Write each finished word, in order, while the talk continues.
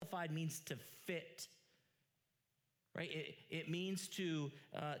qualified means to fit, right? It means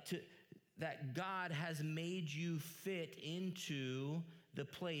that God has made you fit into the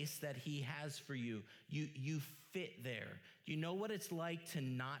place that he has for you. You fit there. Do you know what it's like to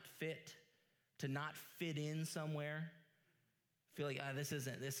not fit in somewhere? Feel like this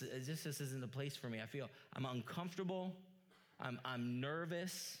isn't the place for me. I feel I'm uncomfortable. I'm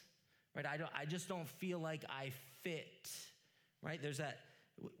nervous, right? I just don't feel like I fit, right? There's that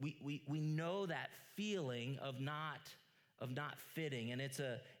we know that feeling of not fitting, and it's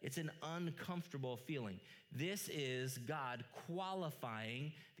an uncomfortable feeling. This is God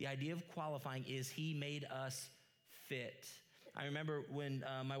qualifying. The idea of qualifying is he made us fit. I remember when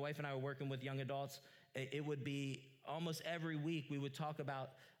my wife and I were working with young adults, it would be almost every week we would talk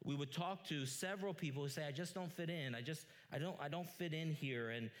to several people who say, I just don't fit in. I don't fit in here.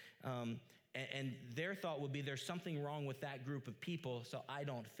 And their thought would be there's something wrong with that group of people, so I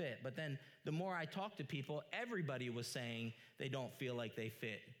don't fit. But then the more I talked to people, everybody was saying they don't feel like they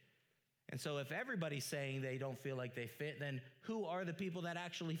fit. And so if everybody's saying they don't feel like they fit, then who are the people that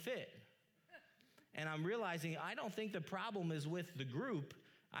actually fit? And I'm realizing I don't think the problem is with the group.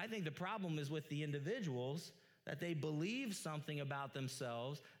 I think the problem is with the individuals, that they believe something about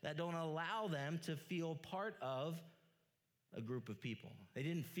themselves that don't allow them to feel part of a group of people. They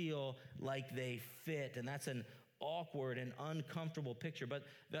didn't feel like they fit, and that's an awkward and uncomfortable picture. But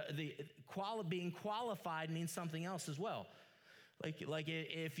being qualified means something else as well. Like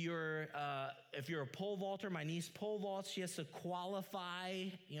if you're a pole vaulter, my niece pole vaults, she has to qualify,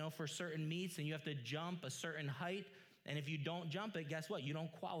 for certain meets, and you have to jump a certain height. And if you don't jump it, guess what? You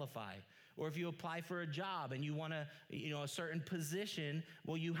don't qualify. Or if you apply for a job and you want a certain position,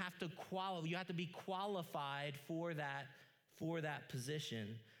 well, you have to be qualified for that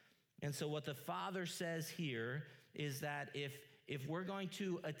position. And so what the Father says here is that if we're going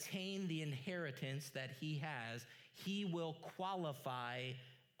to attain the inheritance that he has, he will qualify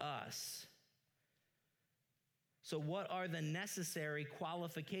us. So what are the necessary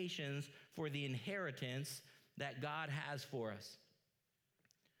qualifications for the inheritance that God has for us?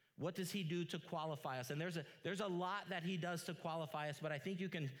 What does he do to qualify us? And there's a lot that he does to qualify us, but I think you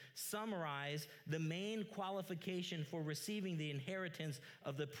can summarize the main qualification for receiving the inheritance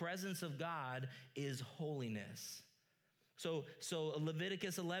of the presence of God is holiness. So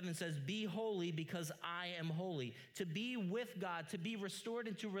Leviticus 11 says, be holy because I am holy. To be with God, to be restored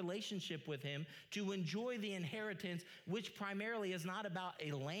into relationship with him, to enjoy the inheritance, which primarily is not about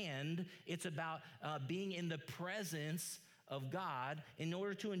a land, it's about being in the presence of God. In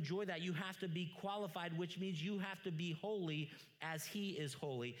order to enjoy that, you have to be qualified, which means you have to be holy as he is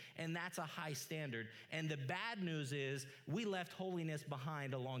holy. And that's a high standard. And the bad news is we left holiness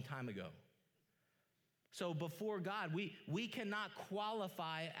behind a long time ago. So before God, we cannot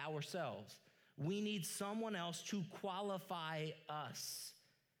qualify ourselves. We need someone else to qualify us.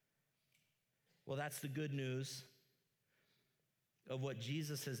 Well, that's the good news of what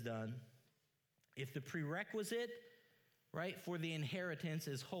Jesus has done. If the prerequisite, right, for the inheritance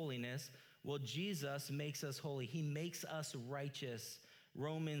is holiness, well, Jesus makes us holy. He makes us righteous.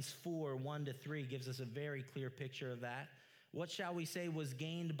 Romans 4, 1-3 gives us a very clear picture of that. What shall we say was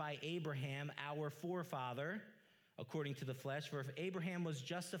gained by Abraham, our forefather, according to the flesh? For if Abraham was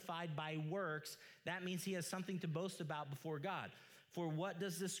justified by works, that means he has something to boast about before God. For what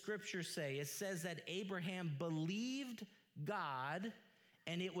does the scripture say? It says that Abraham believed God,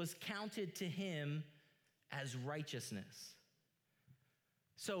 and it was counted to him as righteousness.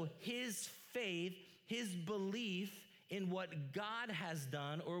 So his faith, his belief in what God has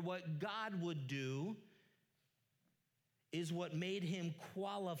done or what God would do is what made him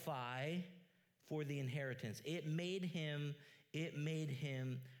qualify for the inheritance. It made him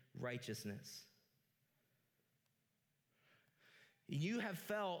righteousness. You have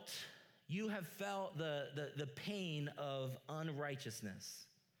felt the pain of unrighteousness.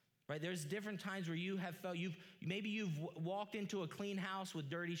 Right? There's different times where you have felt maybe you've walked into a clean house with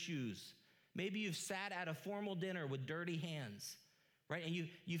dirty shoes. Maybe you've sat at a formal dinner with dirty hands. Right? And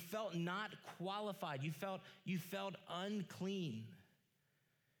you felt not qualified. You felt unclean.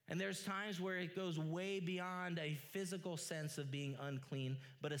 And there's times where it goes way beyond a physical sense of being unclean,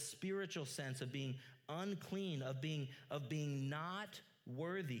 but a spiritual sense of being unclean, of being not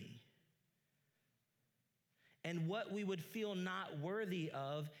worthy. And what we would feel not worthy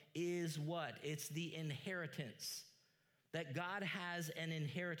of is what? It's the inheritance. That God has an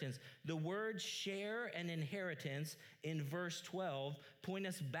inheritance. The words share and inheritance in verse 12 point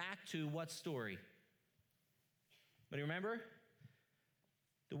us back to what story? But remember?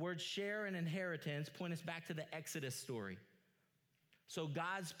 The words share and inheritance point us back to the Exodus story. So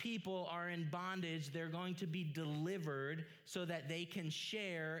God's people are in bondage. They're going to be delivered so that they can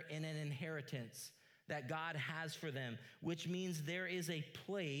share in an inheritance that God has for them, which means there is a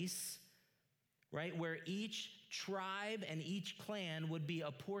place, right, where each tribe and each clan would be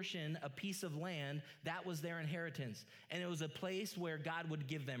a portion, a piece of land. That was their inheritance. And it was a place where God would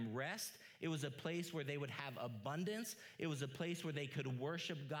give them rest. It was a place where they would have abundance. It was a place where they could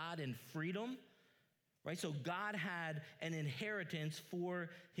worship God in freedom, right? So God had an inheritance for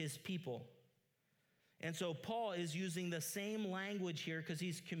his people. And so Paul is using the same language here because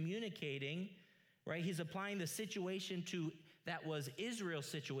he's communicating, right? He's applying the situation that was Israel's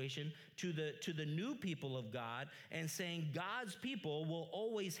situation to the new people of God and saying God's people will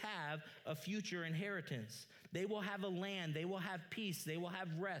always have a future inheritance. They will have a land. They will have peace. They will have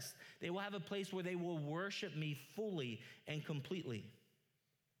rest. They will have a place where they will worship me fully and completely.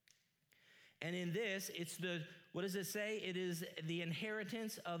 And in this, what does it say? It is the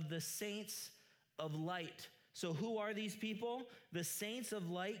inheritance of the saints of light. So who are these people? The saints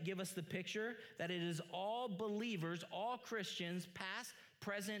of light give us the picture that it is all believers, all Christians, past,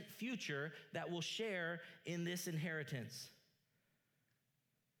 present, future, that will share in this inheritance.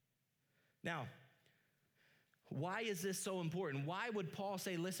 Now, why is this so important? Why would Paul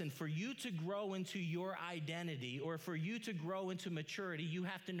say, listen, for you to grow into your identity or for you to grow into maturity, you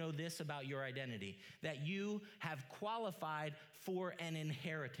have to know this about your identity, that you have qualified for an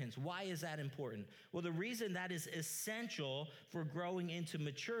inheritance. Why is that important? Well, the reason that is essential for growing into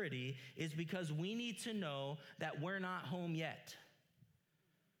maturity is because we need to know that we're not home yet.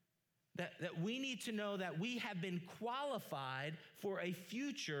 That we need to know that we have been qualified for a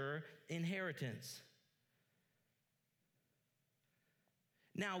future inheritance.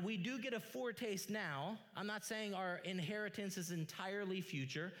 Now, we do get a foretaste now. I'm not saying our inheritance is entirely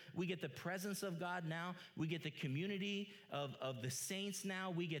future. We get the presence of God now. We get the community of the saints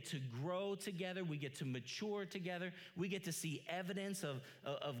now. We get to grow together. We get to mature together. We get to see evidence of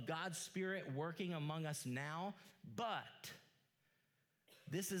God's Spirit working among us now. But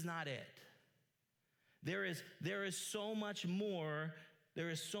this is not it. There is so much more. There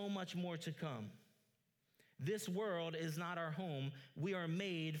is so much more to come. This world is not our home. We are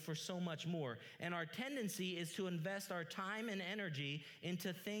made for so much more. And our tendency is to invest our time and energy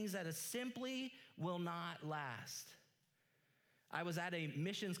into things that simply will not last. I was at a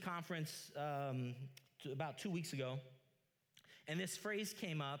missions conference about 2 weeks ago, and this phrase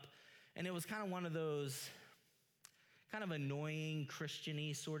came up, and it was kind of one of those kind of annoying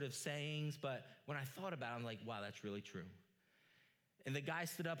Christian-y sort of sayings, but when I thought about it, I'm like, wow, that's really true. And the guy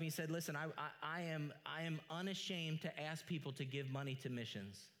stood up and he said, listen, I am unashamed to ask people to give money to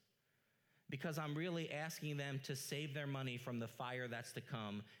missions because I'm really asking them to save their money from the fire that's to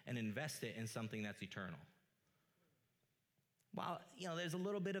come and invest it in something that's eternal. While, there's a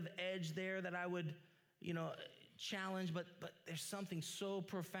little bit of edge there that I would, challenge, but there's something so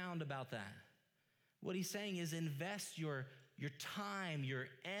profound about that. What he's saying is invest your time, your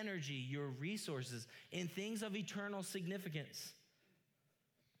energy, your resources in things of eternal significance.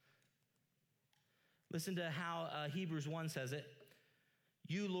 Listen to how Hebrews 1 says it.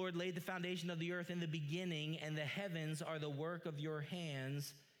 You, Lord, laid the foundation of the earth in the beginning, and the heavens are the work of your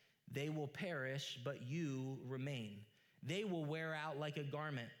hands. They will perish, but you remain. They will wear out like a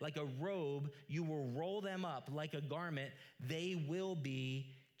garment. Like a robe, you will roll them up like a garment. They will be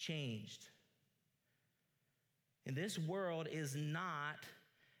changed. And this world is not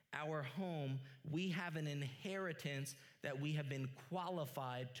our home. We have an inheritance that we have been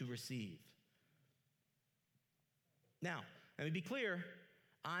qualified to receive. Now, let me be clear.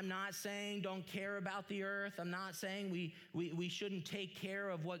 I'm not saying don't care about the earth. I'm not saying we shouldn't take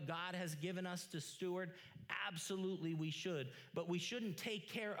care of what God has given us to steward. Absolutely we should. But we shouldn't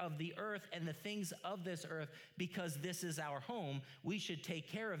take care of the earth and the things of this earth because this is our home. We should take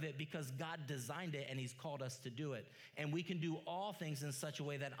care of it because God designed it and he's called us to do it. And we can do all things in such a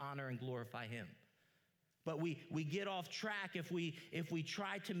way that honor and glorify him. But we get off track if we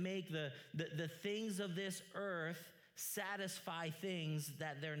try to make the things of this earth satisfy things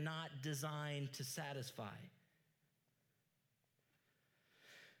that they're not designed to satisfy.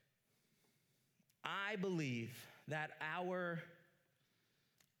 I believe that our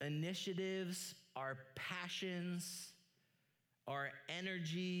initiatives, our passions, our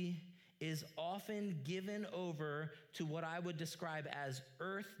energy is often given over to what I would describe as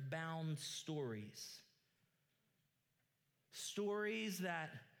earthbound stories. Stories that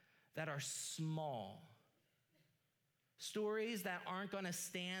are small. Stories that aren't going to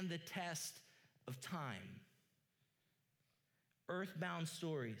stand the test of time. Earthbound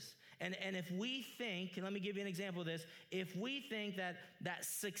stories. And if we think, and let me give you an example of this, if we think that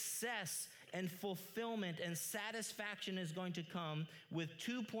success and fulfillment and satisfaction is going to come with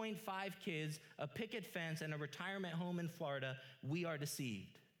 2.5 kids, a picket fence, and a retirement home in Florida, we are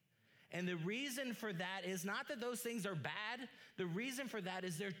deceived. And the reason for that is not that those things are bad. The reason for that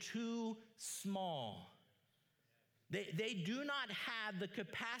is they're too small. They do not have the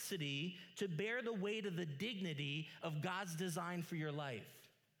capacity to bear the weight of the dignity of God's design for your life.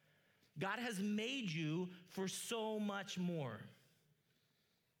 God has made you for so much more.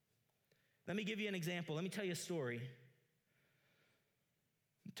 Let me give you an example. Let me tell you a story.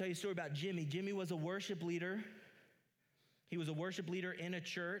 I'll tell you a story about Jimmy. Jimmy was a worship leader. He was a worship leader in a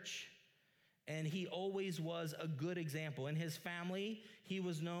church, and he always was a good example. In his family, he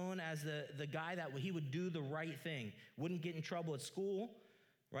was known as the guy that he would do the right thing, wouldn't get in trouble at school,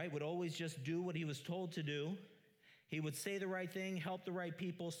 right? Would always just do what he was told to do. He would say the right thing, help the right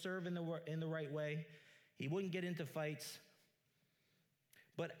people, serve in the right way. He wouldn't get into fights.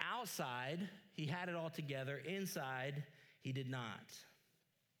 But outside, he had it all together. Inside, he did not.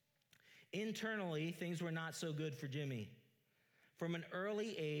 Internally, things were not so good for Jimmy. From an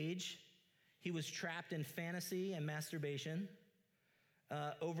early age, he was trapped in fantasy and masturbation.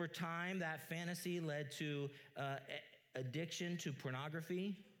 Over time, that fantasy led to addiction to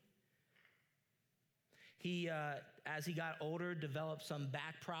pornography. He, as he got older, developed some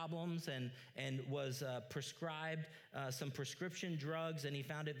back problems and was prescribed some prescription drugs, and he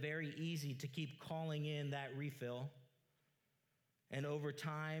found it very easy to keep calling in that refill. And over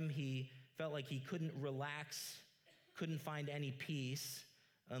time, he felt like he couldn't relax, couldn't find any peace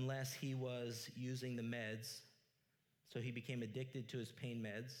unless he was using the meds. So he became addicted to his pain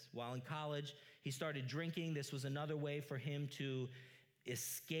meds. While in college, he started drinking. This was another way for him to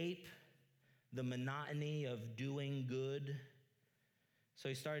escape the monotony of doing good. So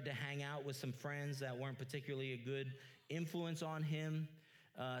he started to hang out with some friends that weren't particularly a good influence on him.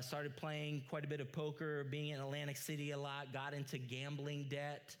 Started playing quite a bit of poker, being in Atlantic City a lot, got into gambling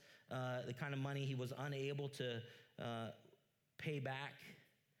debt, the kind of money he was unable to pay back,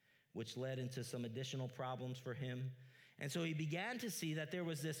 which led into some additional problems for him. And so he began to see that there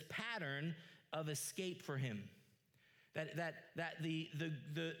was this pattern of escape for him. That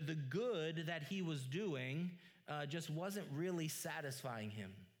the good that he was doing just wasn't really satisfying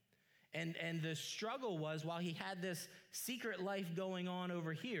him. And the struggle was, while he had this secret life going on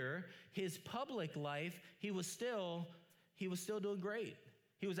over here, his public life, he was still doing great.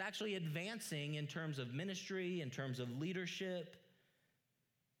 He was actually advancing in terms of ministry, in terms of leadership.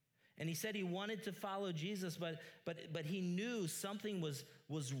 And he said he wanted to follow Jesus, but he knew something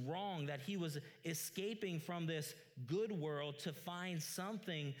was wrong, that he was escaping from this good world to find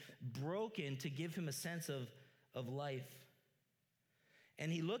something broken to give him a sense of life.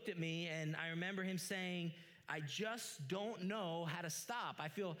 And he looked at me, and I remember him saying, I just don't know how to stop. I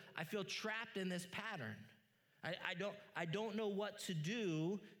feel trapped in this pattern. I don't know what to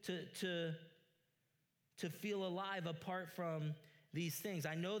do to feel alive apart from these things.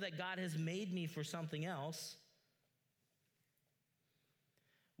 I know that God has made me for something else.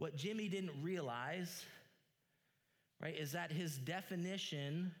 What Jimmy didn't realize, right, is that his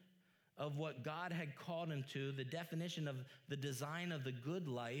definition of what God had called him to, the definition of the design of the good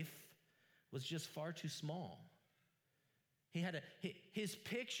life, was just far too small. His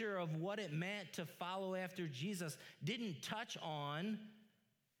picture of what it meant to follow after Jesus didn't touch on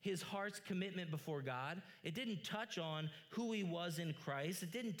his heart's commitment before God. It didn't touch on who he was in Christ.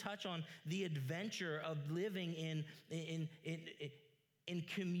 It didn't touch on the adventure of living in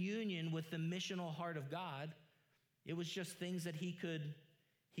communion with the missional heart of God. It was just things that he could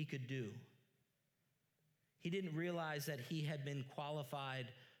do. He didn't realize that he had been qualified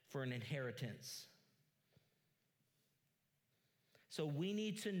for an inheritance. So we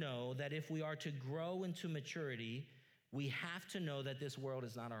need to know that if we are to grow into maturity, we have to know that this world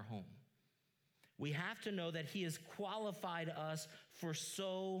is not our home. We have to know that he has qualified us for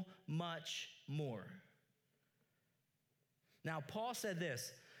so much more. Now, Paul said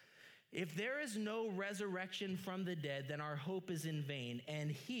this, if there is no resurrection from the dead, then our hope is in vain, and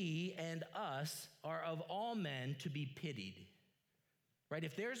he and us are of all men to be pitied. Right?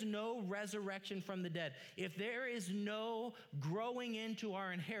 If there's no resurrection from the dead, if there is no growing into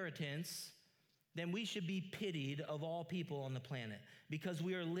our inheritance, then we should be pitied of all people on the planet because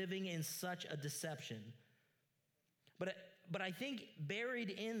we are living in such a deception. But I think buried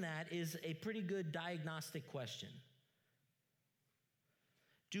in that is a pretty good diagnostic question.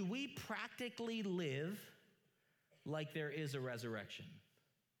 Do we practically live like there is a resurrection?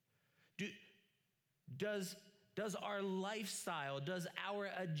 does our lifestyle, does our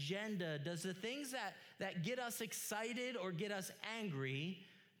agenda, does the things that get us excited or get us angry,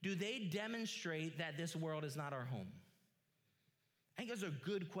 do they demonstrate that this world is not our home? I think those are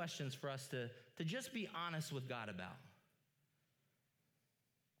good questions for us to just be honest with God about.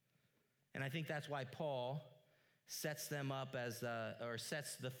 And I think that's why Paul sets them up as, or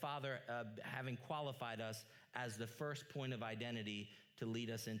sets the Father, having qualified us as the first point of identity to lead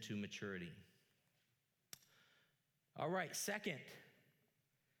us into maturity. All right, second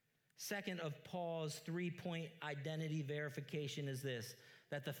of Paul's 3-point identity verification is this,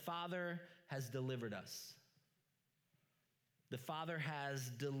 that the Father has delivered us. The Father has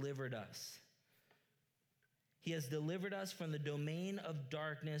delivered us. He has delivered us from the domain of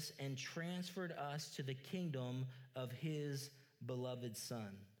darkness and transferred us to the kingdom of his beloved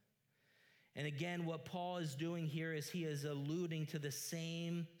Son. And again, what Paul is doing here is he is alluding to the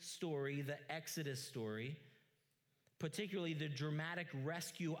same story, the Exodus story, particularly the dramatic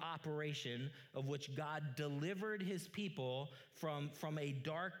rescue operation of which God delivered his people from a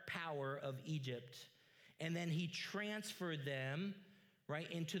dark power of Egypt. And then he transferred them,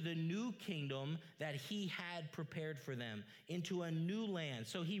 right, into the new kingdom that he had prepared for them, into a new land.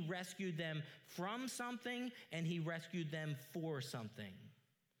 So he rescued them from something and he rescued them for something.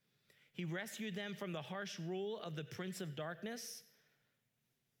 He rescued them from the harsh rule of the prince of darkness,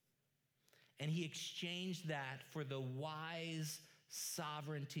 and he exchanged that for the wise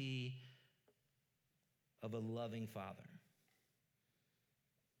sovereignty of a loving Father.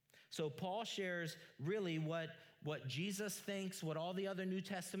 So Paul shares really what Jesus thinks, what all the other New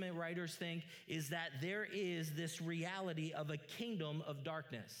Testament writers think, is that there is this reality of a kingdom of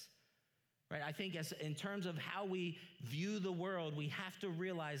darkness. Right? I think in terms of how we view the world, we have to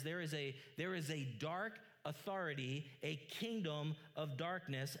realize there is a dark authority, a kingdom of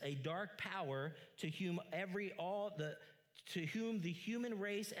darkness, a dark power to whom the human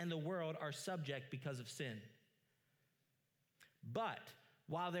race and the world are subject because of sin. But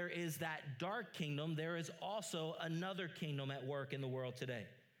while there is that dark kingdom, there is also another kingdom at work in the world today,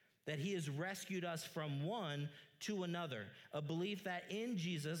 that he has rescued us from one to another, a belief that in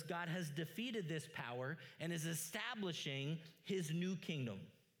Jesus, God has defeated this power and is establishing his new kingdom,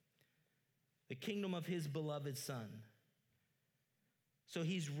 the kingdom of his beloved Son. So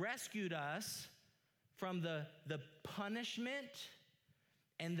he's rescued us from the punishment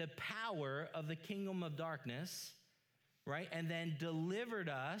and the power of the kingdom of darkness, right? And then delivered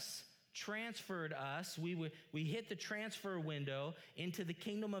us, transferred us. We hit the transfer window into the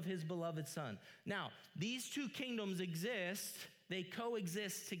kingdom of his beloved Son. Now, these two kingdoms exist, they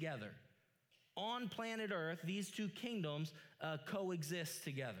coexist together. On planet Earth, these two kingdoms coexist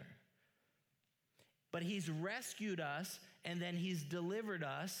together. But he's rescued us, and then he's delivered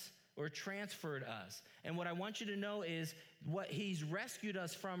us or transferred us. And what I want you to know is what he's rescued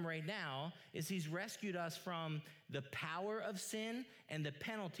us from right now is he's rescued us from the power of sin and the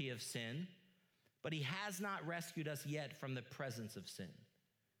penalty of sin, but he has not rescued us yet from the presence of sin.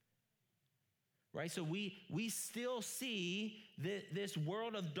 Right? So we still see this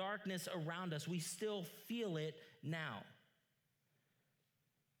world of darkness around us. We still feel it now.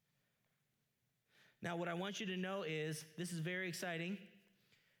 Now, what I want you to know is this is very exciting.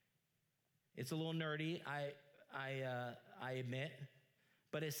 It's a little nerdy, I admit,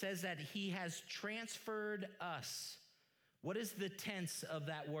 but it says that he has transferred us. What is the tense of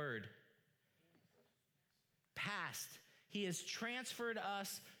that word? Past. He has transferred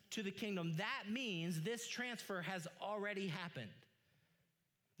us to the kingdom. That means this transfer has already happened.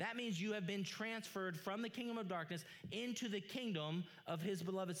 That means you have been transferred from the kingdom of darkness into the kingdom of his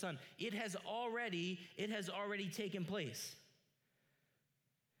beloved Son. It has already taken place.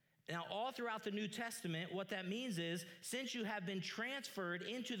 Now, all throughout the New Testament, what that means is, since you have been transferred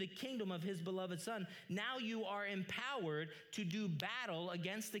into the kingdom of his beloved Son, now you are empowered to do battle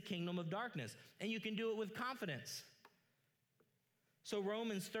against the kingdom of darkness. And you can do it with confidence. So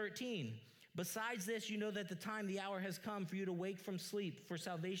Romans 13, besides this, you know that the time, the hour has come for you to wake from sleep, for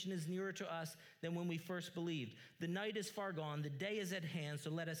salvation is nearer to us than when we first believed. The night is far gone, the day is at hand, so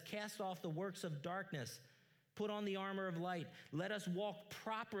let us cast off the works of darkness. Put on the armor of light. Let us walk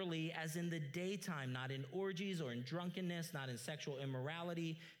properly as in the daytime, not in orgies or in drunkenness, not in sexual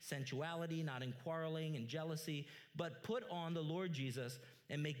immorality, sensuality, not in quarreling and jealousy, but put on the Lord Jesus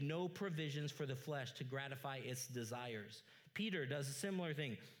and make no provisions for the flesh to gratify its desires. Peter does a similar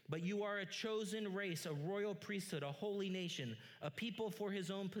thing. But you are a chosen race, a royal priesthood, a holy nation, a people for his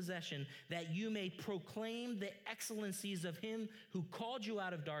own possession, that you may proclaim the excellencies of him who called you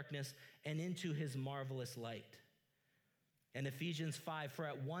out of darkness and into his marvelous light. And Ephesians 5, for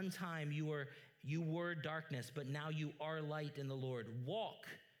at one time you were You were darkness, but now you are light in the Lord. Walk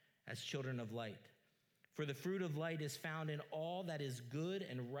as children of light. For the fruit of light is found in all that is good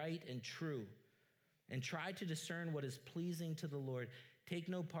and right and true. And try to discern what is pleasing to the Lord. Take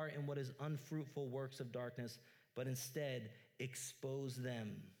no part in what is unfruitful works of darkness, but instead expose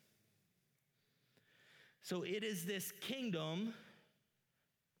them. So it is this kingdom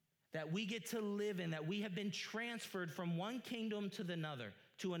that we get to live in, that we have been transferred from one kingdom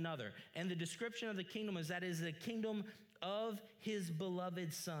to another. And the description of the kingdom is that it is the kingdom of his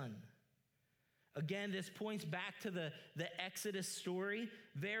beloved Son. Again, this points back to the Exodus story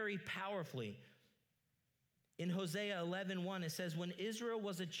very powerfully. In Hosea 11:1, it says, when Israel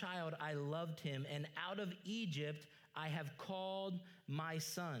was a child, I loved him, and out of Egypt I have called my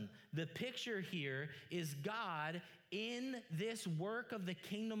son. The picture here is God in this work of the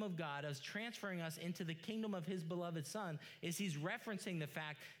kingdom of God, as transferring us into the kingdom of his beloved Son, is he's referencing the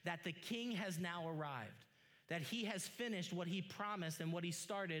fact that the king has now arrived, that he has finished what he promised and what he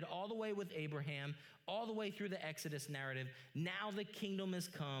started all the way with Abraham, all the way through the Exodus narrative. Now the kingdom has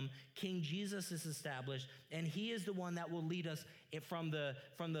come, King Jesus is established, and he is the one that will lead us from the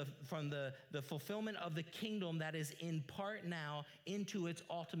fulfillment of the kingdom that is in part now into its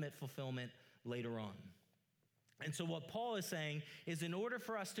ultimate fulfillment later on. And so what Paul is saying is, in order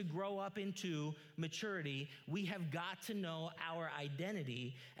for us to grow up into maturity, we have got to know our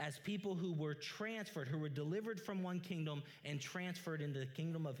identity as people who were transferred, who were delivered from one kingdom and transferred into the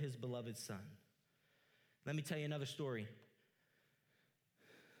kingdom of his beloved Son. Let me tell you another story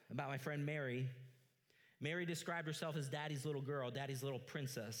about my friend Mary. Mary described herself as daddy's little girl, daddy's little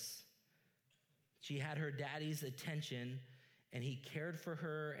princess. She had her daddy's attention, and he cared for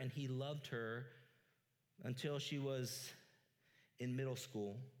her and he loved her until she was in middle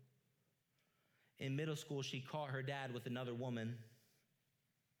school. In middle school, she caught her dad with another woman,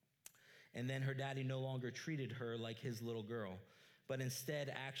 and then her daddy no longer treated her like his little girl, but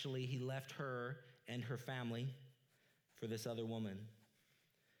instead, actually, he left her and her family for this other woman.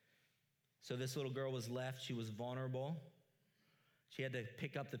 So this little girl was left. She was vulnerable. She had to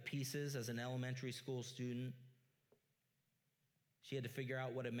pick up the pieces as an elementary school student. She had to figure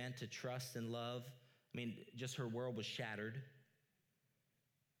out what it meant to trust and love. I mean, just her world was shattered.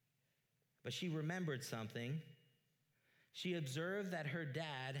 But she remembered something. She observed that her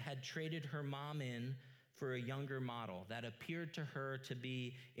dad had traded her mom in for a younger model that appeared to her to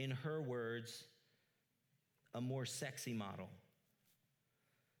be, in her words, a more sexy model.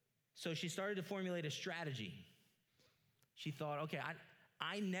 So she started to formulate a strategy. She thought, okay,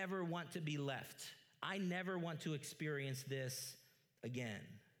 I never want to be left. I never want to experience this again.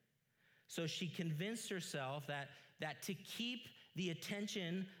 So she convinced herself that to keep the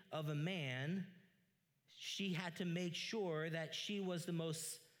attention of a man, she had to make sure that she was the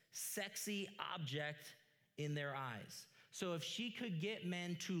most sexy object in their eyes. So if she could get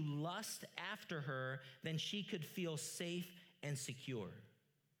men to lust after her, then she could feel safe and secure.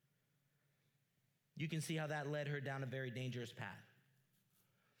 You can see how that led her down a very dangerous path.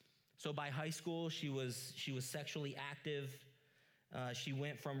 So by high school, she was sexually active. She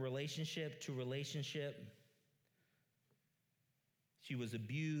went from relationship to relationship. She was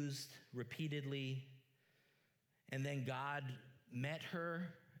abused repeatedly. And then God met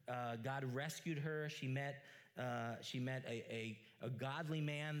her. God rescued her. She met a godly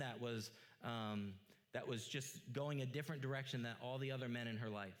man that was just going a different direction than all the other men in her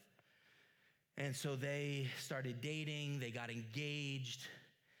life. And so they started dating. They got engaged.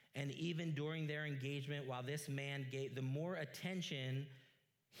 And even during their engagement, while this man gave, the more attention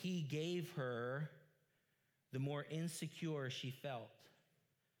he gave her, the more insecure she felt.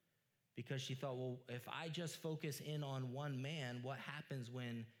 Because she thought, well, if I just focus in on one man, what happens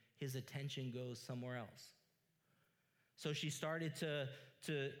when his attention goes somewhere else? So she started to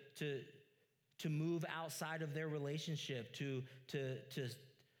move outside of their relationship, to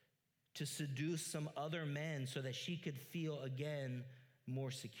seduce some other men so that she could feel again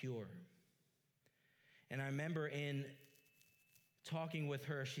more secure. And I remember in talking with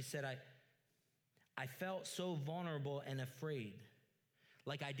her, she said, I felt so vulnerable and afraid,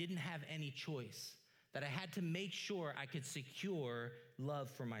 like I didn't have any choice, that I had to make sure I could secure love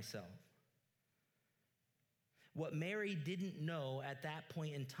for myself. What Mary didn't know at that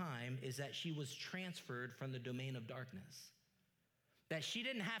point in time is that she was transferred from the domain of darkness, that she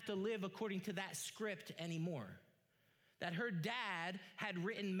didn't have to live according to that script anymore. That her dad had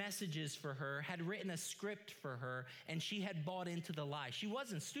written messages for her, had written a script for her, and she had bought into the lie. She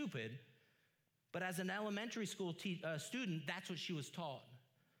wasn't stupid, but as an elementary school student, that's what she was taught.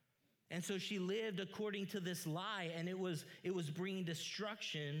 And so she lived according to this lie, and it was bringing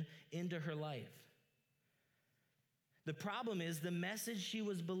destruction into her life. The problem is the message she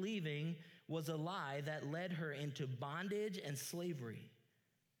was believing was a lie that led her into bondage and slavery.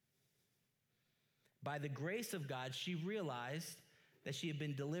 By the grace of God, she realized that she had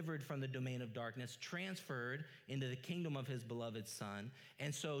been delivered from the domain of darkness, transferred into the kingdom of his beloved Son.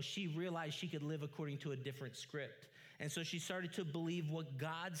 And so she realized she could live according to a different script. And so she started to believe what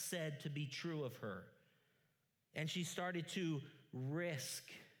God said to be true of her. And she started to risk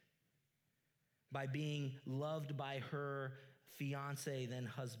by being loved by her fiance, then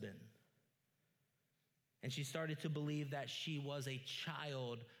husband. And she started to believe that she was a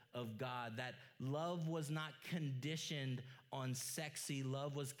child of God, that love was not conditioned on sexy,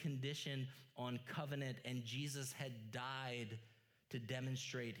 love was conditioned on covenant, and Jesus had died to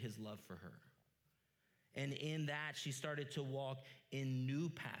demonstrate his love for her. And in that, she started to walk in new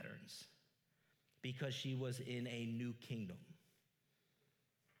patterns because she was in a new kingdom.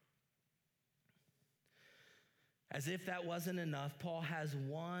 As if that wasn't enough, Paul has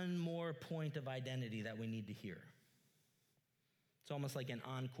one more point of identity that we need to hear. It's almost like an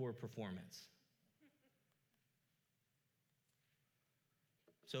encore performance.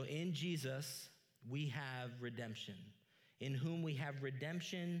 So in Jesus, we have redemption, in whom we have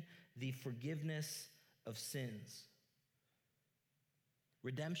redemption, the forgiveness of sins.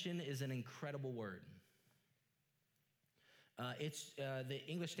 Redemption is an incredible word. The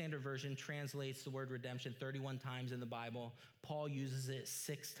English Standard Version translates the word redemption 31 times in the Bible. Paul uses it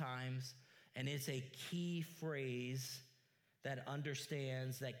 6 times, and it's a key phrase that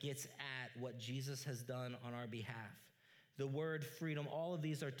understands, that gets at what Jesus has done on our behalf. The word freedom, all of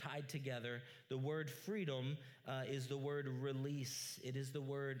these are tied together. The word freedom is the word release. The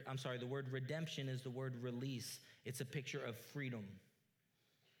word redemption is the word release. It's a picture of freedom.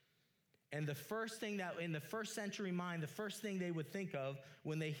 And the first thing that in the first century mind, the first thing they would think of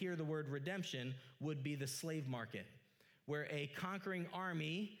when they hear the word redemption would be the slave market, where a conquering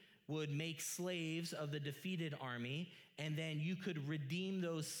army would make slaves of the defeated army, and then you could redeem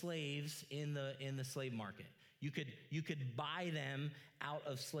those slaves in the slave market. You could buy them out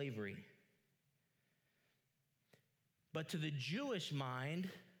of slavery. But to the Jewish mind,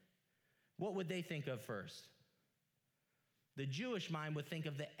 what would they think of first? The Jewish mind would think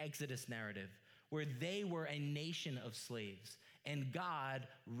of the Exodus narrative, where they were a nation of slaves, and God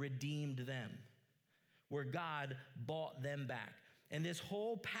redeemed them, where God bought them back. And this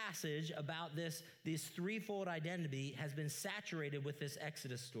whole passage about this threefold identity has been saturated with this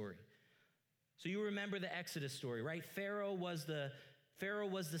Exodus story. So you remember the Exodus story, right? Pharaoh was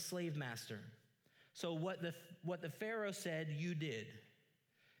the slave master. So what the Pharaoh said, you did.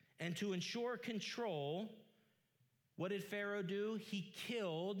 And to ensure control, what did Pharaoh do? He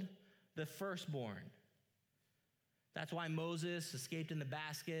killed the firstborn. That's why Moses escaped in the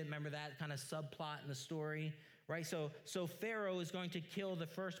basket. Remember that kind of subplot in the story, right? So Pharaoh is going to kill the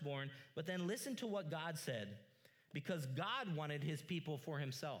firstborn, but then listen to what God said, because God wanted his people for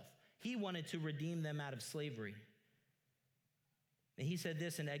himself. He wanted to redeem them out of slavery. And he said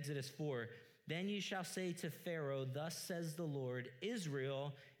this in Exodus 4, "Then you shall say to Pharaoh, thus says the Lord,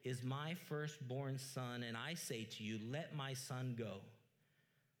 Israel is my firstborn son, and I say to you, let my son go,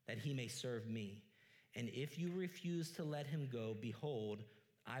 that he may serve me. And if you refuse to let him go, behold,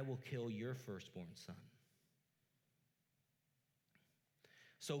 I will kill your firstborn son."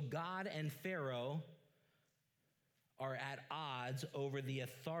 So God and Pharaoh are at odds over the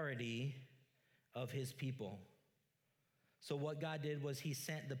authority of his people. So what God did was he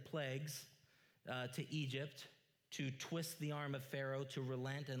sent the plagues to Egypt to twist the arm of Pharaoh to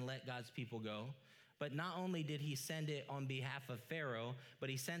relent and let God's people go. But not only did he send it on behalf of Pharaoh, but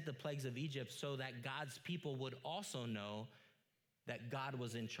he sent the plagues of Egypt so that God's people would also know that God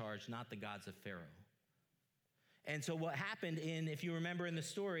was in charge, not the gods of Pharaoh. And so what happened if you remember in the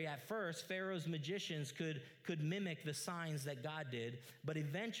story, at first, Pharaoh's magicians could mimic the signs that God did, but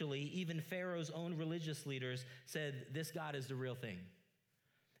eventually, even Pharaoh's own religious leaders said, this God is the real thing.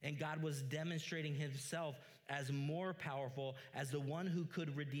 And God was demonstrating himself as more powerful, as the one who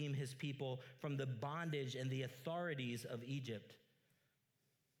could redeem his people from the bondage and the authorities of Egypt.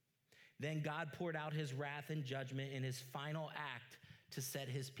 Then God poured out his wrath and judgment in his final act to set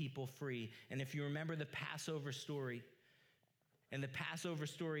his people free. And if you remember the Passover story, and the Passover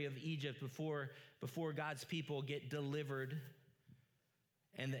story of Egypt before God's people get delivered,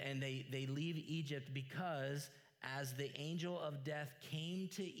 and they leave Egypt, because as the angel of death came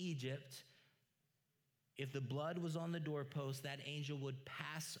to Egypt, if the blood was on the doorpost, that angel would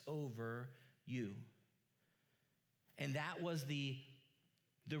pass over you. And that was the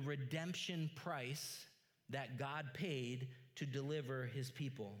the redemption price that God paid to deliver his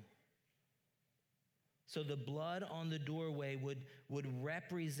people. So the blood on the doorway would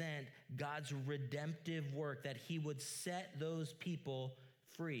represent God's redemptive work, that he would set those people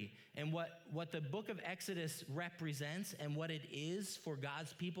free. And what the book of Exodus represents and what it is for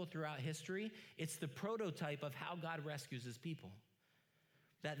God's people throughout history, it's the prototype of how God rescues his people.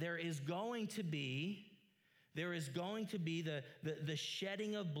 That there is going to be the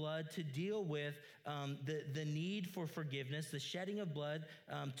shedding of blood to deal with the need for forgiveness, the shedding of blood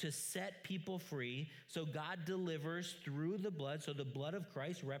to set people free. So God delivers through the blood. So the blood of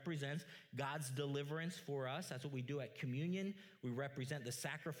Christ represents God's deliverance for us. That's what we do at communion. We represent the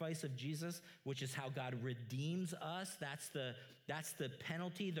sacrifice of Jesus, which is how God redeems us. That's the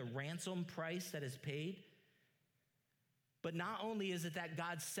penalty, the ransom price that is paid. But not only is it that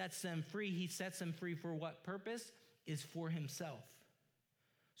God sets them free, he sets them free for what purpose? Is for himself.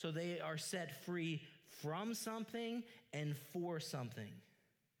 So they are set free from something and for something.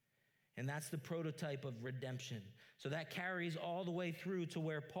 And that's the prototype of redemption. So that carries all the way through to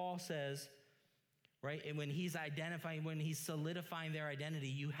where Paul says, right, and when he's solidifying their identity,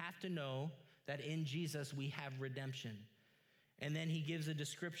 you have to know that in Jesus we have redemption. And then he gives a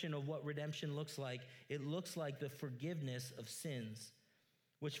description of what redemption looks like. It looks like the forgiveness of sins,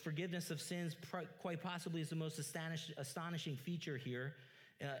 which forgiveness of sins quite possibly is the most astonishing feature here.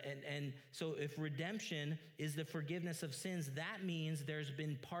 And so if redemption is the forgiveness of sins, that means there's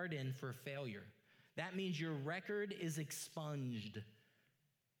been pardon for failure. That means your record is expunged.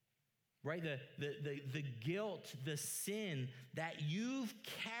 Right? The guilt, the sin that you've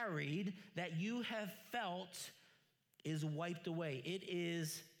carried, that you have felt, is wiped away. It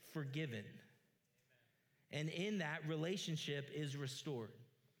is forgiven. And in that, relationship is restored.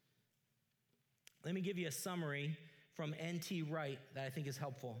 Let me give you a summary from N.T. Wright that I think is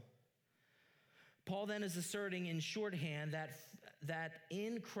helpful. Paul then is asserting in shorthand that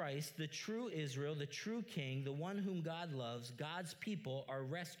in Christ, the true Israel, the true king, the one whom God loves, God's people are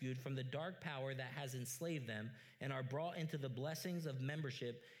rescued from the dark power that has enslaved them and are brought into the blessings of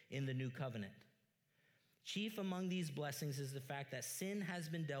membership in the new covenant. Chief among these blessings is the fact that sin has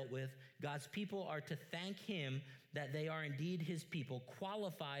been dealt with. God's people are to thank him that they are indeed his people,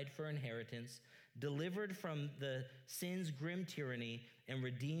 qualified for inheritance, delivered from the sin's grim tyranny, and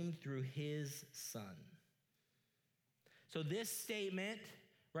redeemed through his Son. So this statement,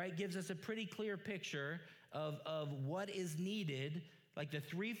 right, gives us a pretty clear picture of what is needed, like the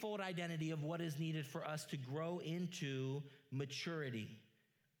threefold identity of what is needed for us to grow into maturity.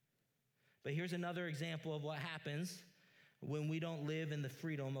 But here's another example of what happens when we don't live in the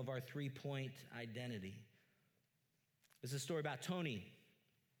freedom of our three-point identity. This is a story about Tony.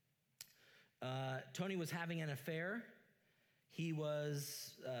 Tony was having an affair. He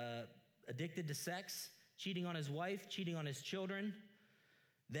was addicted to sex, cheating on his wife, cheating on his children.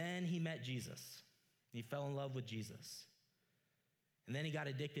 Then he met Jesus. He fell in love with Jesus. And then he got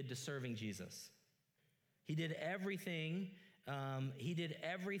addicted to serving Jesus. He did everything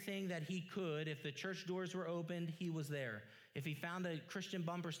that he could. If the church doors were opened, he was there. If he found a Christian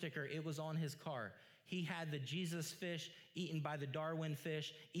bumper sticker, it was on his car. He had the Jesus fish eaten by the Darwin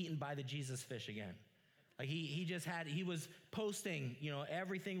fish, eaten by the Jesus fish again. Like he was posting,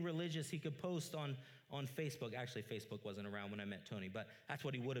 everything religious he could post on Facebook. Actually, Facebook wasn't around when I met Tony, but that's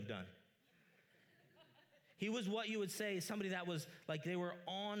what he would have done. He was what you would say, somebody that was like they were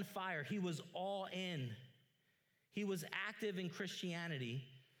on fire. He was all in. He was active in Christianity,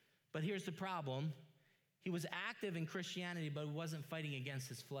 but here's the problem. He was active in Christianity, but wasn't fighting against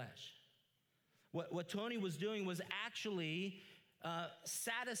his flesh. What Tony was doing was actually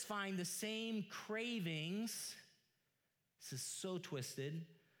satisfying the same cravings. This is so twisted.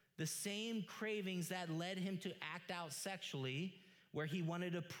 The same cravings that led him to act out sexually, where he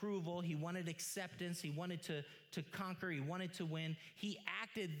wanted approval, he wanted acceptance, he wanted to conquer, he wanted to win. He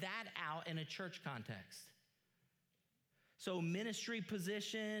acted that out in a church context. So ministry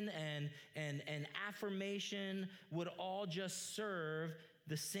position and affirmation would all just serve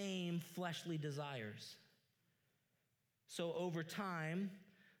the same fleshly desires. So over time,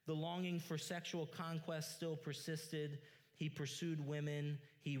 the longing for sexual conquest still persisted. He pursued women.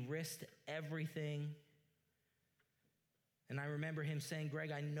 He risked everything. And I remember him saying,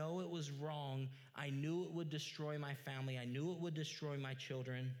 Greg, I know it was wrong. I knew it would destroy my family. I knew it would destroy my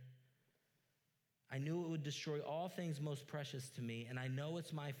children. I knew it would destroy all things most precious to me, and I know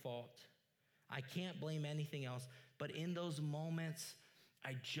it's my fault. I can't blame anything else, but in those moments,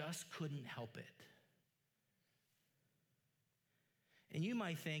 I just couldn't help it. And you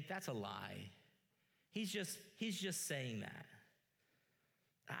might think that's a lie. He's just saying that.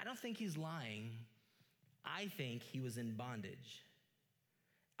 I don't think he's lying. I think he was in bondage.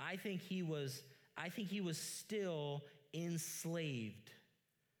 I think he was still enslaved.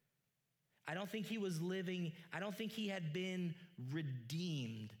 I don't think he was living, I don't think he had been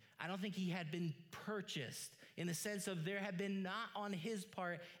redeemed. I don't think he had been purchased in the sense of there had been not on his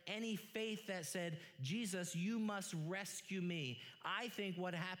part any faith that said, Jesus, you must rescue me. I think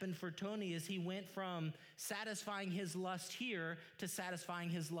what happened for Tony is he went from satisfying his lust here to satisfying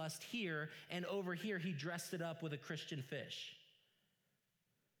his lust here, and over here he dressed it up with a Christian fish.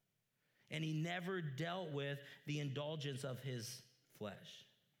 And he never dealt with the indulgence of his flesh.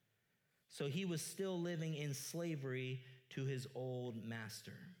 So he was still living in slavery to his old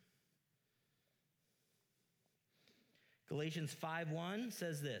master. Galatians 5:1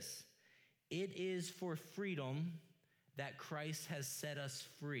 says this, it is for freedom that Christ has set us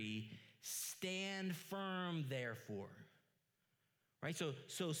free. Stand firm, therefore. Right?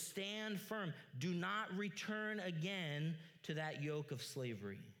 So stand firm. Do not return again to that yoke of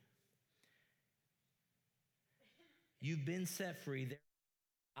slavery. You've been set free. They're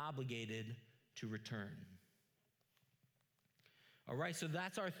obligated to return. All right, so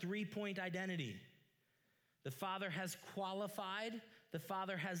that's our 3-point identity. The Father has qualified, the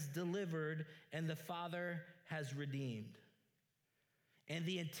Father has delivered, and the Father has redeemed. And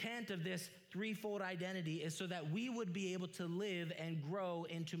the intent of this threefold identity is so that we would be able to live and grow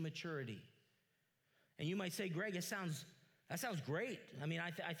into maturity. And you might say, Greg, that sounds great. I mean,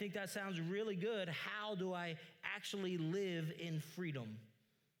 I think that sounds really good. How do I actually live in freedom?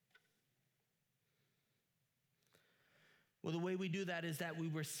 Well, the way we do that is that we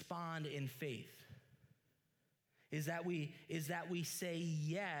respond in faith. Is that we say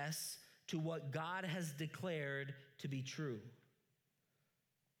yes to what God has declared to be true.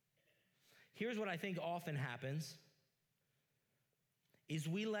 Here's what I think often happens is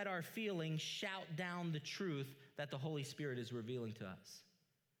we let our feelings shout down the truth that the Holy Spirit is revealing to us.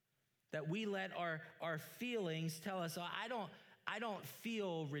 That we let our feelings tell us, oh, I don't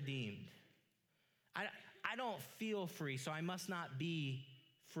feel redeemed. I don't feel free, so I must not be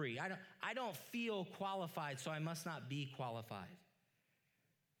free. I don't feel qualified, so I must not be qualified.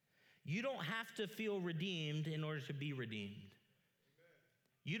 You don't have to feel redeemed in order to be redeemed.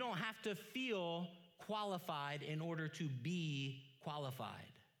 You don't have to feel qualified in order to be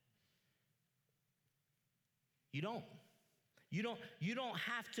qualified. You don't. You don't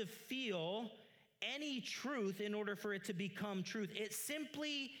have to feel any truth in order for it to become truth. It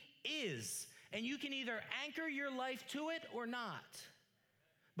simply is. And you can either anchor your life to it or not.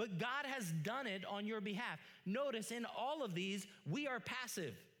 But God has done it on your behalf. Notice in all of these, we are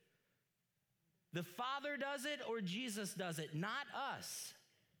passive. The Father does it or Jesus does it, not us.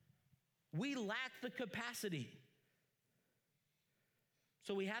 We lack the capacity.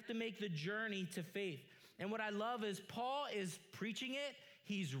 So we have to make the journey to faith. And what I love is Paul is preaching it,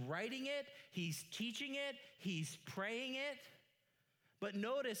 he's writing it, he's teaching it, he's praying it. But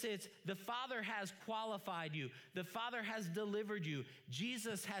notice it's the Father has qualified you. The Father has delivered you.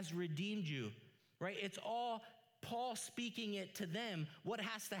 Jesus has redeemed you, right? It's all Paul speaking it to them. What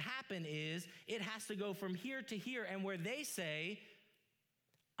has to happen is it has to go from here to here, and where they say,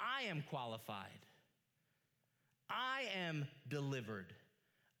 I am qualified. I am delivered.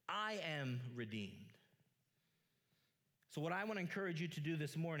 I am redeemed. So what I want to encourage you to do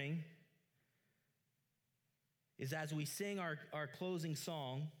this morning is as we sing our closing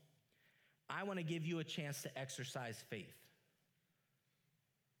song, I want to give you a chance to exercise faith.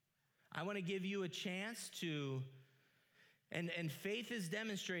 I want to give you a chance to, and faith is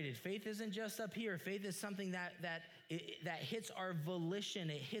demonstrated. Faith isn't just up here. Faith is something that hits our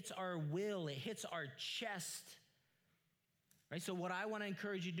volition, it hits our will, it hits our chest. Right? So what I want to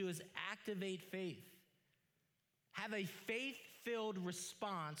encourage you to do is activate faith. Have a faith-filled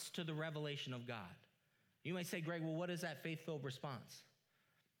response to the revelation of God. You might say, Greg, well, what is that faith-filled response?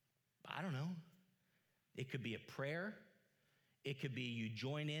 I don't know. It could be a prayer. It could be you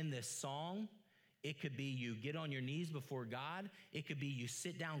join in this song. It could be you get on your knees before God. It could be you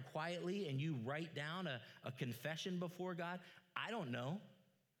sit down quietly and you write down a confession before God. I don't know.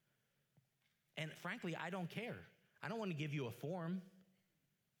 And frankly, I don't care. I don't want to give you a form.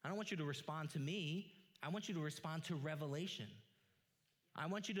 I don't want you to respond to me. I want you to respond to revelation. I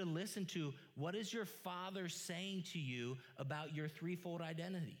want you to listen to what is your Father saying to you about your threefold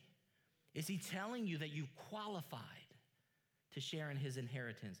identity? Is he telling you that you've qualified to share in his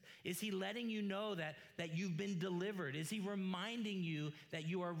inheritance? Is he letting you know that you've been delivered? Is he reminding you that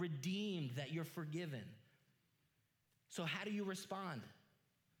you are redeemed, that you're forgiven? So how do you respond?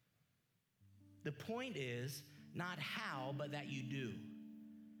 The point is not how, but that you do.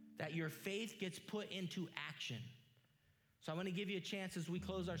 that your faith gets put into action. So I want to give you a chance as we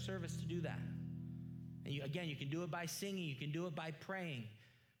close our service to do that. And you can do it by singing. You can do it by praying.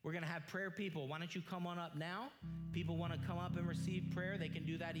 We're going to have prayer people. Why don't you come on up now? People want to come up and receive prayer. They can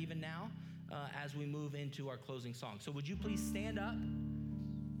do that even now as we move into our closing song. So would you please stand up?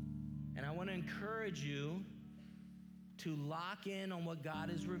 And I want to encourage you to lock in on what God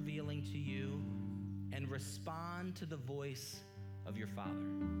is revealing to you and respond to the voice of your Father.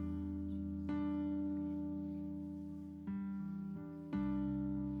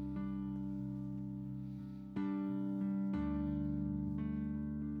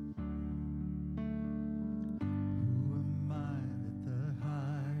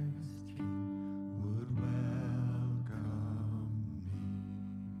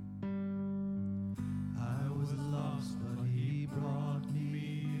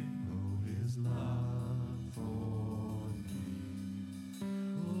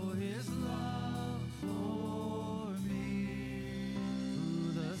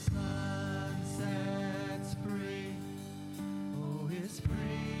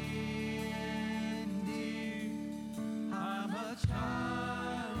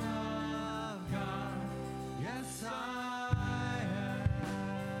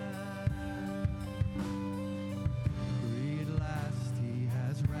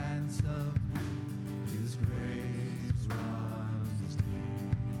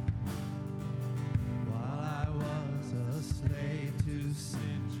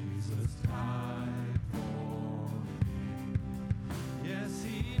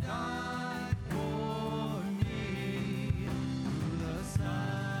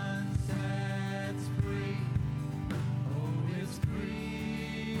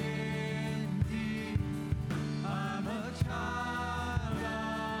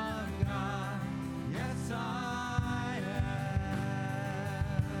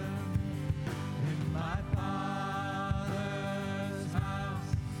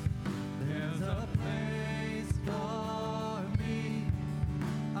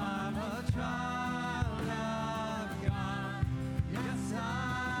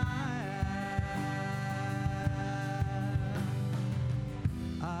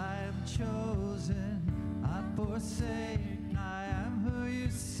 Forsaken, I am who you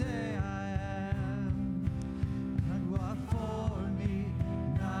say I am. And what for me,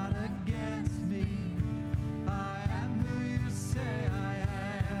 not against me. I am who you say I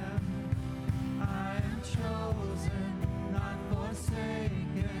am. I am chosen, not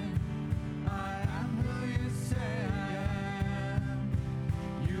forsaken. I am who you say I am.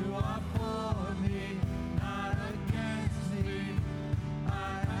 You are for me, not against me.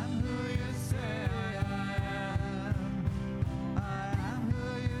 I am who you say I am.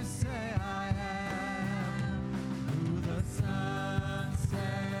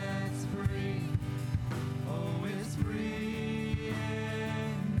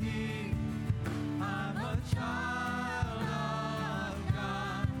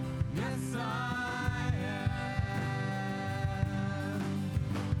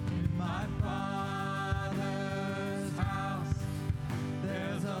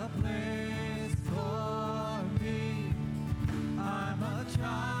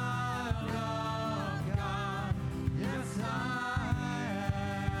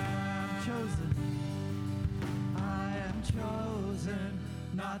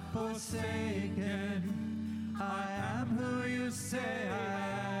 Forsaken, I am who you say I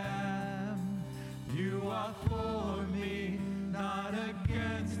am. You are for me, not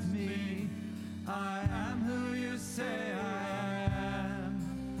against me. I am who you say I am.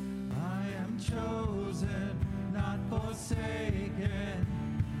 I am chosen, not forsaken.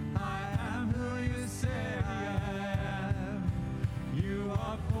 I am who you say I am. You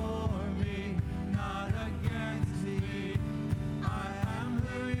are for me, not against me. I am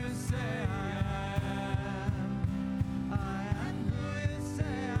who you say I am. I am who you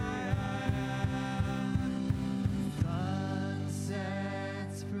say I am. Sun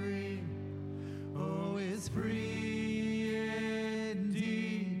sets free. Oh, is free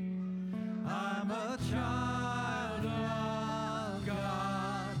indeed. I'm a child of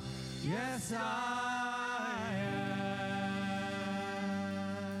God. Yes, I am.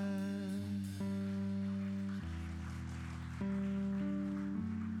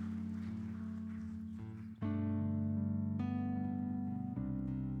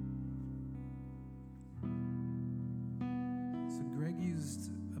 So Greg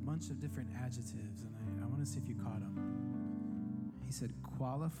used a bunch of different adjectives, and I want to see if you caught them. He said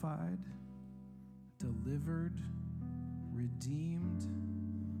qualified, delivered, redeemed,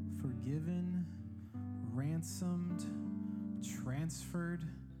 forgiven, ransomed, transferred,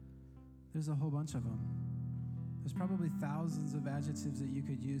 There's a whole bunch of them. There's probably thousands of adjectives that you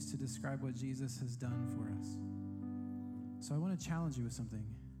could use to describe what Jesus has done for us. So I want to challenge you with something.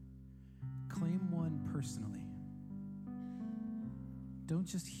 Claim one personally. Don't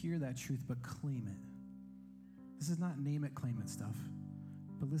just hear that truth, but claim it. This is not name it, claim it stuff.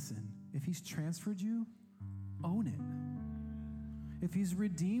 But listen, if he's transferred you, own it. If he's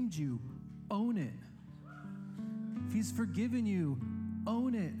redeemed you, own it. If he's forgiven you,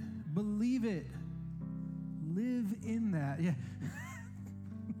 own it. Believe it. Live in that. Yeah.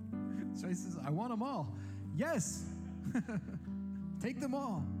 Joyce says, I want them all. Yes. Take them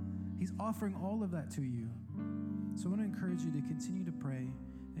all. He's offering all of that to you. So I want to encourage you to continue to pray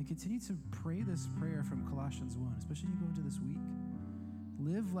and continue to pray this prayer from Colossians 1, especially as you go into this week.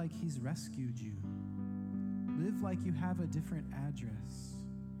 Live like he's rescued you. Live like you have a different address.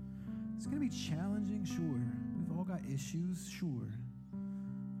 It's going to be challenging, sure. We've all got issues, sure.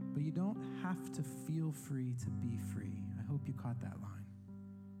 But you don't have to feel free to be free. I hope you caught that line.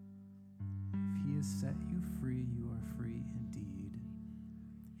 If he has set you free, you are free indeed.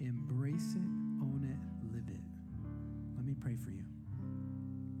 Embrace it, own it, live it. Let me pray for you.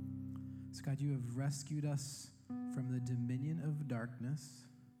 So God, you have rescued us from the dominion of darkness.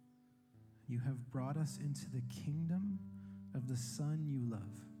 You have brought us into the kingdom of the Son you love.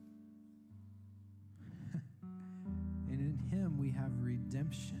 And in him we have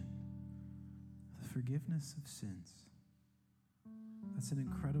redemption, the forgiveness of sins. That's an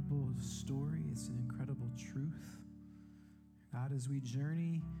incredible story. It's an incredible truth. God, as we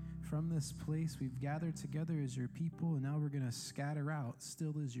journey from this place, we've gathered together as your people, and now we're going to scatter out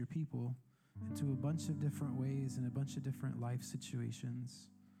still as your people into a bunch of different ways and a bunch of different life situations.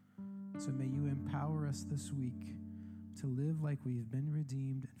 So may you empower us this week to live like we've been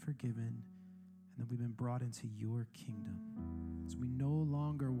redeemed and forgiven, and that we've been brought into your kingdom. So we no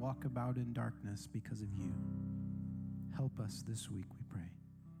longer walk about in darkness because of you. Help us this week, we pray.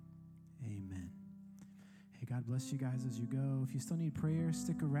 Amen. Hey, God bless you guys as you go. If you still need prayer,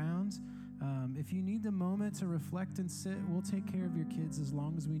 stick around. If you need the moment to reflect and sit, we'll take care of your kids as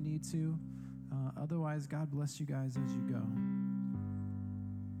long as we need to. Otherwise, God bless you guys as you go.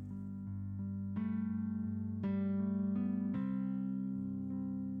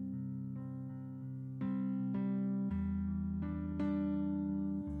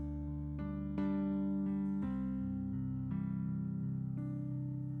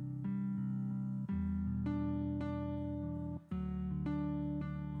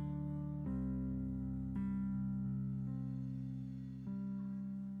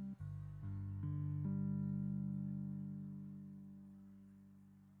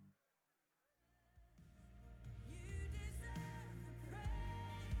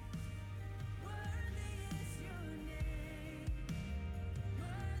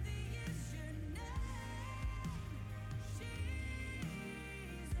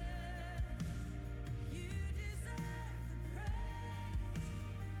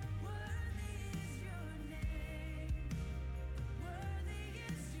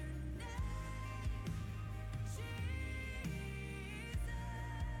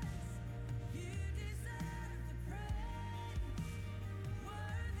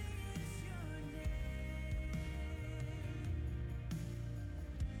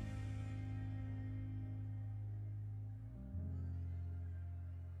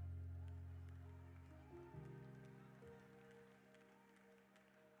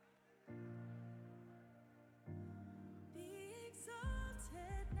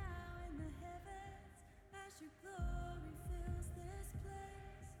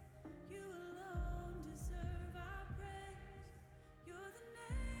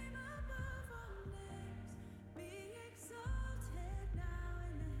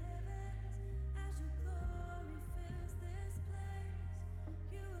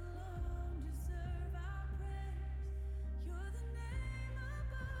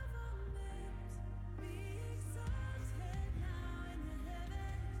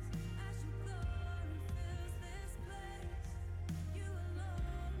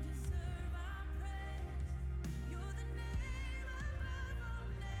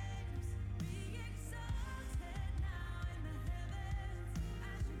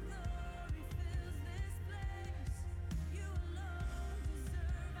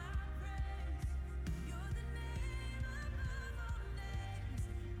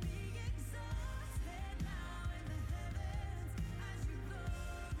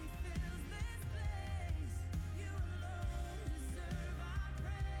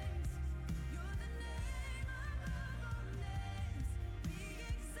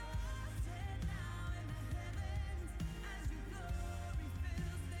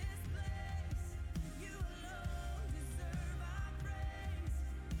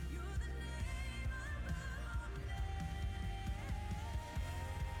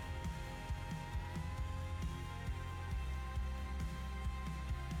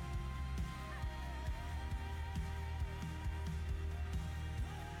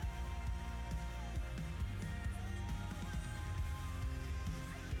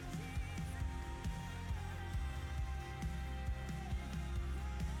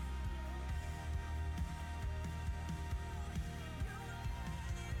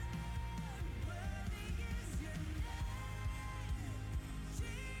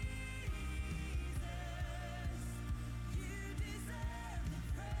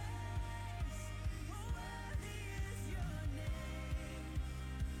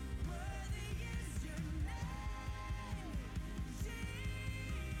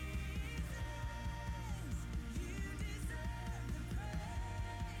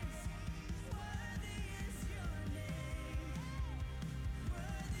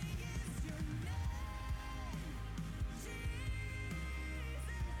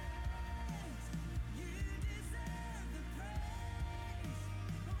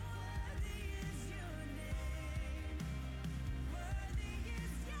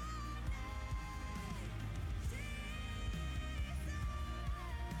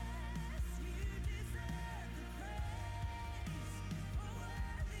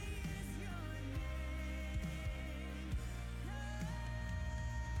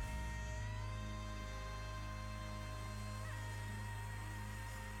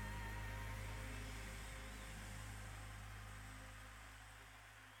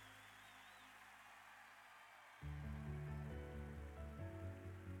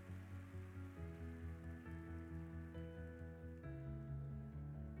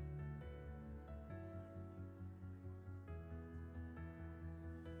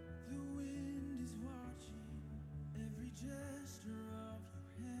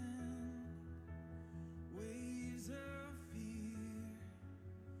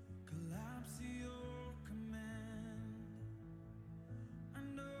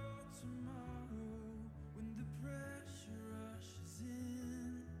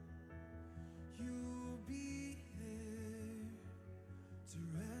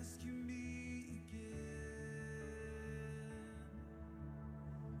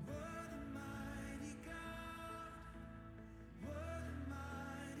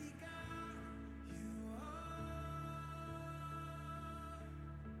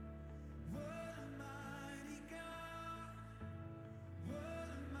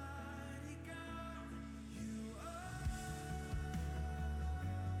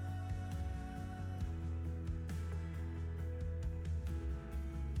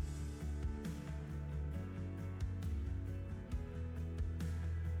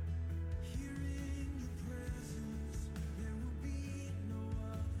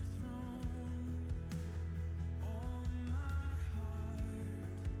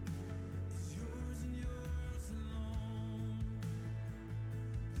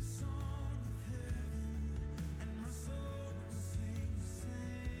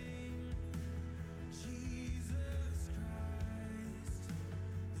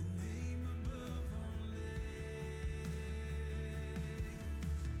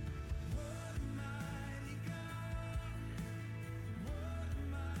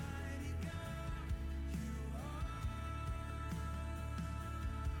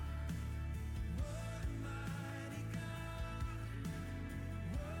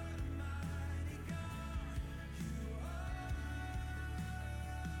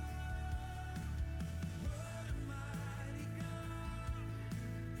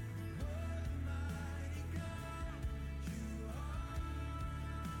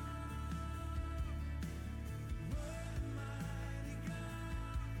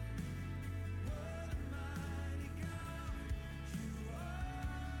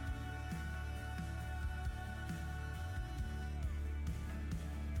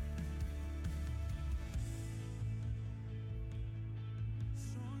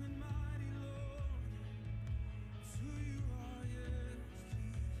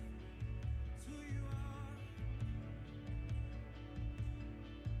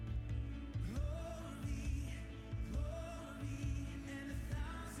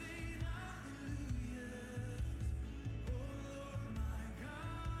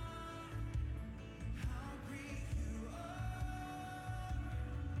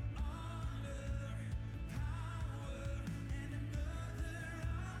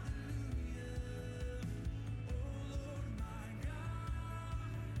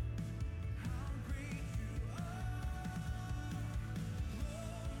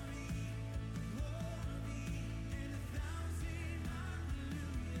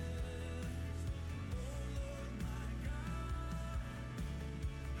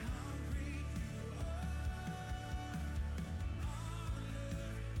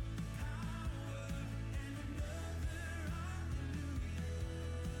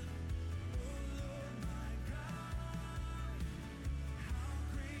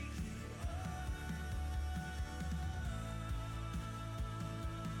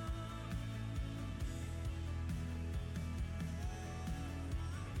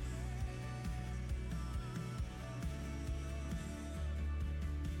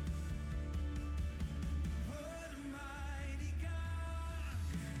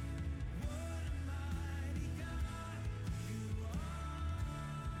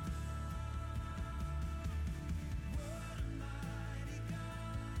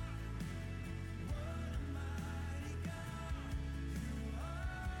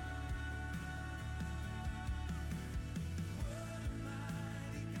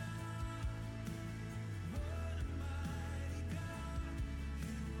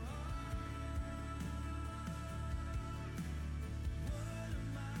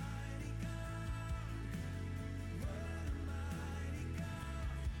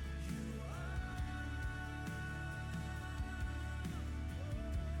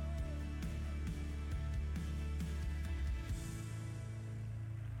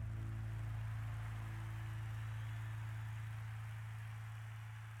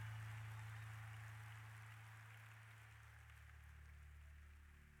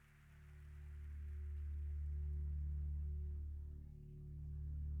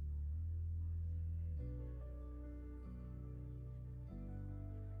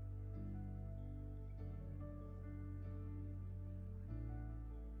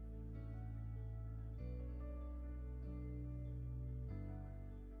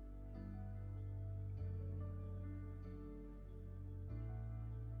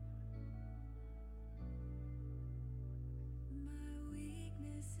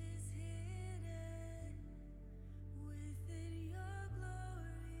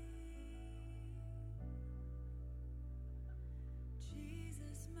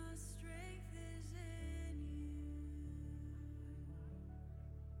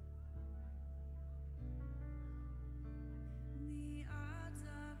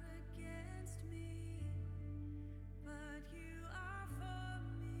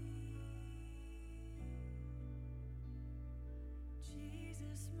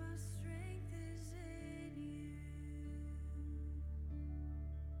 my strength.